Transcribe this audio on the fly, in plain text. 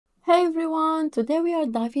Hey everyone, today we are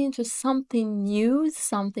diving into something new,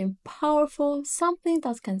 something powerful, something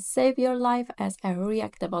that can save your life as a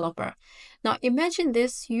React developer. Now imagine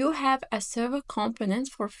this, you have a server component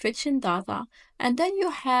for fetching data, and then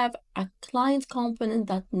you have a client component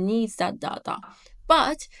that needs that data.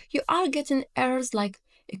 But you are getting errors like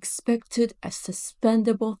expected as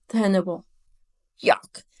suspendable, tenable.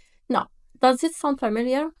 Yuck. Now, does it sound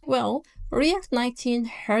familiar? Well, React 19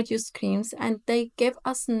 heard your screams and they gave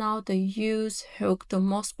us now the use hook, the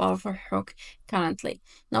most powerful hook currently.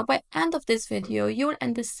 Now, by end of this video, you will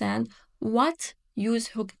understand what use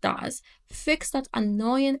hook does, fix that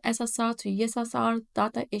annoying SSR to ESSR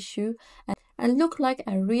data issue, and look like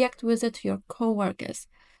a React wizard to your coworkers.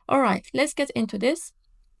 All right, let's get into this.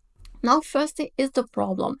 Now, first thing is the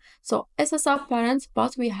problem. So SSR parents,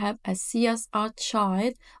 but we have a CSR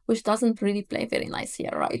child, which doesn't really play very nice here,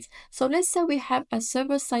 right? So let's say we have a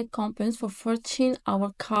server-side component for fetching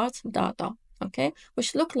our cart data, okay,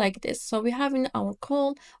 which look like this. So we have in our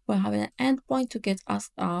call, we're having an endpoint to get us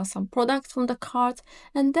some products from the cart,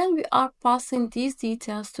 and then we are passing these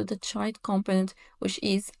details to the child component, which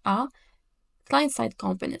is a client-side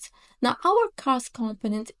component. Now our cart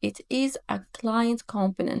component, it is a client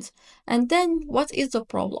component. And then what is the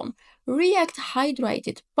problem? React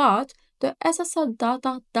hydrated, but the SSL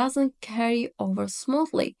data doesn't carry over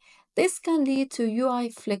smoothly. This can lead to UI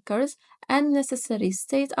flickers, unnecessary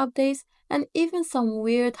state updates, and even some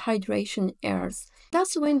weird hydration errors.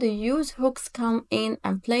 That's when the use hooks come in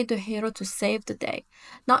and play the hero to save the day.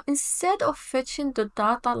 Now, instead of fetching the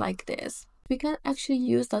data like this, we can actually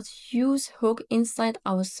use that use hook inside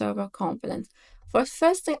our server component. For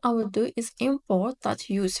first thing I will do is import that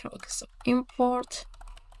use hook. So import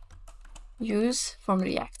use from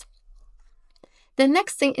React. The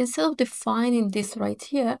next thing, instead of defining this right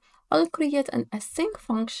here, I'll create an async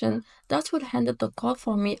function that will handle the code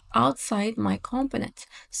for me outside my component.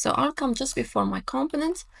 So I'll come just before my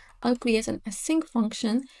component, I'll create an async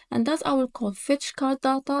function, and that I will call fetch card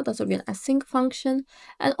data. That will be an async function.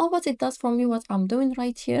 And all what it does for me, what I'm doing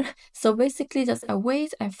right here. So basically just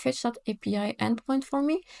await and fetch that API endpoint for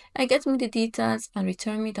me, and get me the details and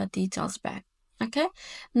return me the details back. Okay,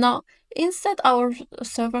 now inside our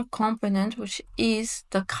server component, which is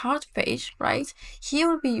the cart page, right? Here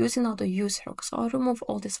we'll be using now the use hook. So I'll remove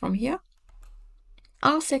all this from here.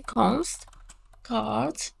 I'll say const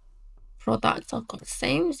cart product. I'll call it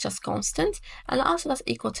same, it's just constant. And also that's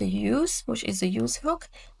equal to use, which is the use hook.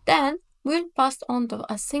 Then we'll pass on the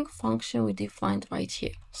async function we defined right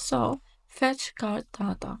here. So fetch cart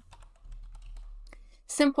data.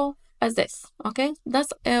 Simple as this. Okay,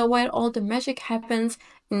 that's where all the magic happens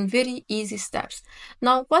in very easy steps.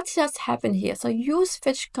 Now what just happened here? So use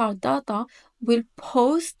fetch card data will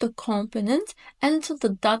post the component until the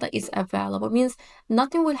data is available. It means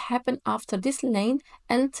nothing will happen after this lane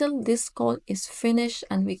until this call is finished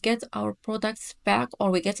and we get our products back, or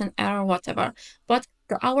we get an error, whatever. But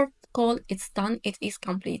our call, it's done, it is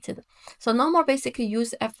completed. So no more basically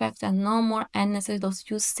use effects and no more unnecessary those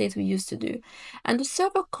use states we used to do. And the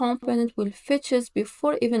server component will fetches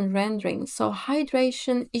before even rendering. So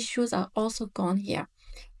hydration issues are also gone here.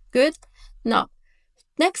 Good. Now,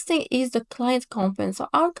 next thing is the client component. So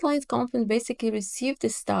our client component basically receives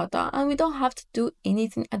this data and we don't have to do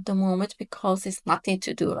anything at the moment because there's nothing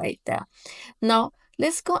to do right there. Now,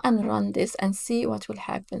 let's go and run this and see what will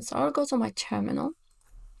happen. So I'll go to my terminal,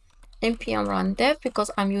 npm run dev, because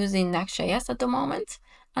I'm using Next.js at the moment,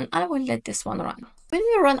 and I will let this one run. When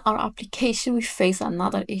we run our application, we face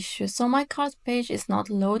another issue. So my cart page is not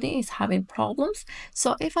loading, it's having problems.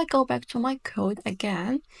 So if I go back to my code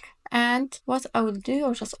again, and what I will do,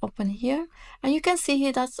 I'll just open here, and you can see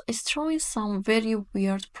here that it's throwing some very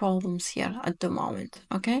weird problems here at the moment.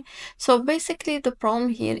 Okay, so basically the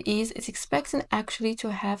problem here is it's expecting actually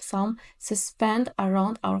to have some suspend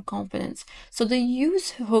around our components. So the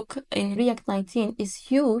use hook in React 19 is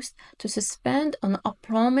used to suspend on a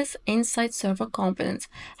promise inside server components.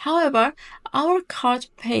 However, our cart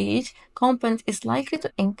page component is likely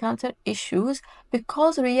to encounter issues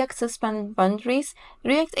because React suspend boundaries.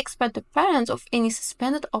 React expects the parent of any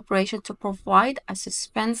suspended operation to provide a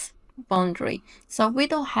suspense boundary. So we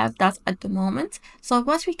don't have that at the moment. So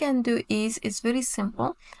what we can do is very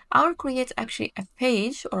simple. I'll create actually a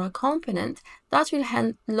page or a component that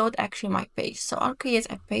will load actually my page. So I'll create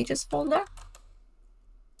a pages folder,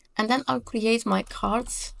 and then I'll create my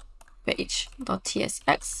cards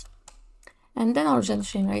page.tsx, and then I'll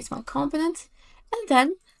just generate my component, and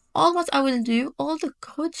then all what I will do, all the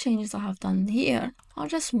code changes I have done here, I'll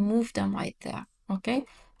just move them right there. Okay,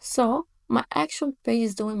 so my actual page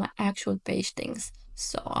is doing my actual page things.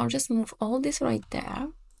 So I'll just move all this right there.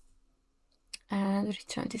 and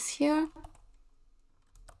return this here.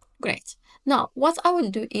 Great. Now, what I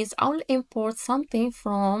will do is I will import something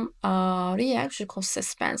from React, which is called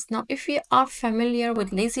suspense. Now, if you are familiar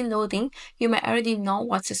with lazy loading, you may already know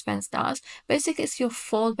what suspense does. Basically, it's your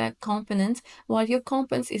fallback component while your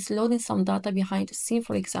component is loading some data behind the scene,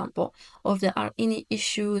 for example, or if there are any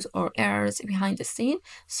issues or errors behind the scene.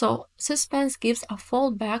 So suspense gives a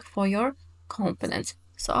fallback for your component.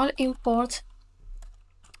 So I'll import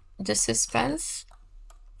the suspense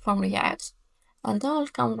from React. And then I'll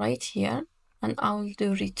come right here and I'll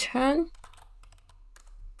do return,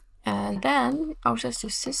 and then I'll just do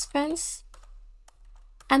suspense,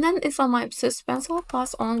 and then inside my suspense I'll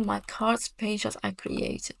pass on my cards page that I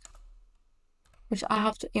created, which I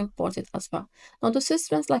have to import it as well. Now the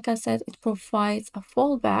suspense, like I said, it provides a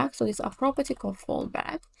fallback. So it's a property called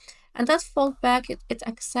fallback, and that fallback it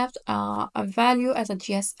accepts a value as a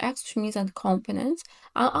JSX, which means a component,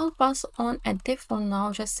 and I'll pass on a div for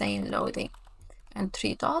now, just saying loading and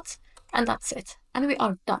 3 dots, and that's it, and we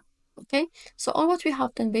are done. Okay, so all what we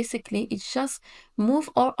have done basically is just move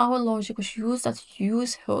all our logic, which use that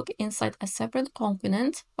use hook inside a separate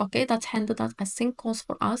component, okay, that handle that async calls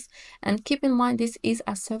for us. And keep in mind, this is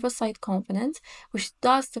a server-side component which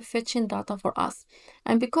does the fetching data for us,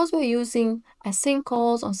 and because we're using async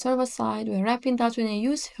calls on server side, we're wrapping that in a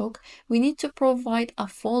use hook, we need to provide a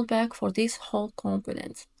fallback for this whole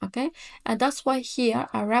component. Okay, and that's why here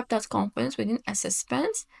I wrap that component within a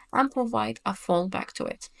suspense and provide a fallback to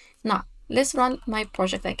it. Now, let's run my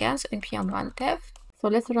project again. So npm run dev. So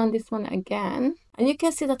let's run this one again. And you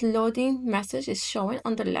can see that loading message is showing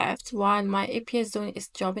on the left while my API is doing its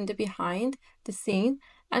job in the behind the scene.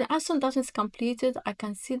 And as soon as it's completed, I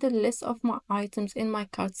can see the list of my items in my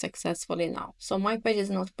cart successfully now. So my page is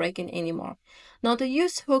not breaking anymore. Now the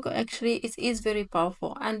use hook actually is very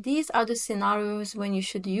powerful. And these are the scenarios when you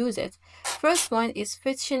should use it. First one is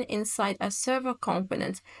fetching inside a server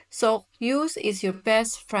component. So use is your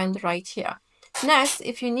best friend right here. Next,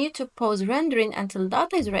 if you need to pause rendering until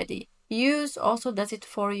data is ready, use also does it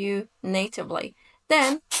for you natively.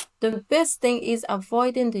 Then the best thing is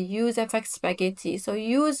avoiding the useEffect spaghetti. So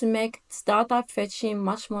use makes data fetching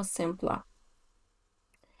much more simpler.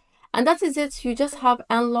 And that is it. You just have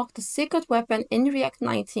unlocked the secret weapon in React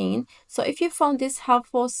 19. So if you found this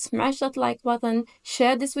helpful, smash that like button,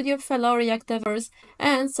 share this with your fellow React devers,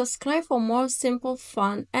 and subscribe for more simple,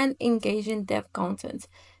 fun, and engaging dev content.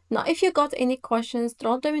 Now, if you got any questions,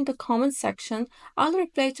 drop them in the comment section. I'll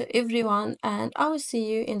reply to everyone, and I will see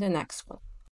you in the next one.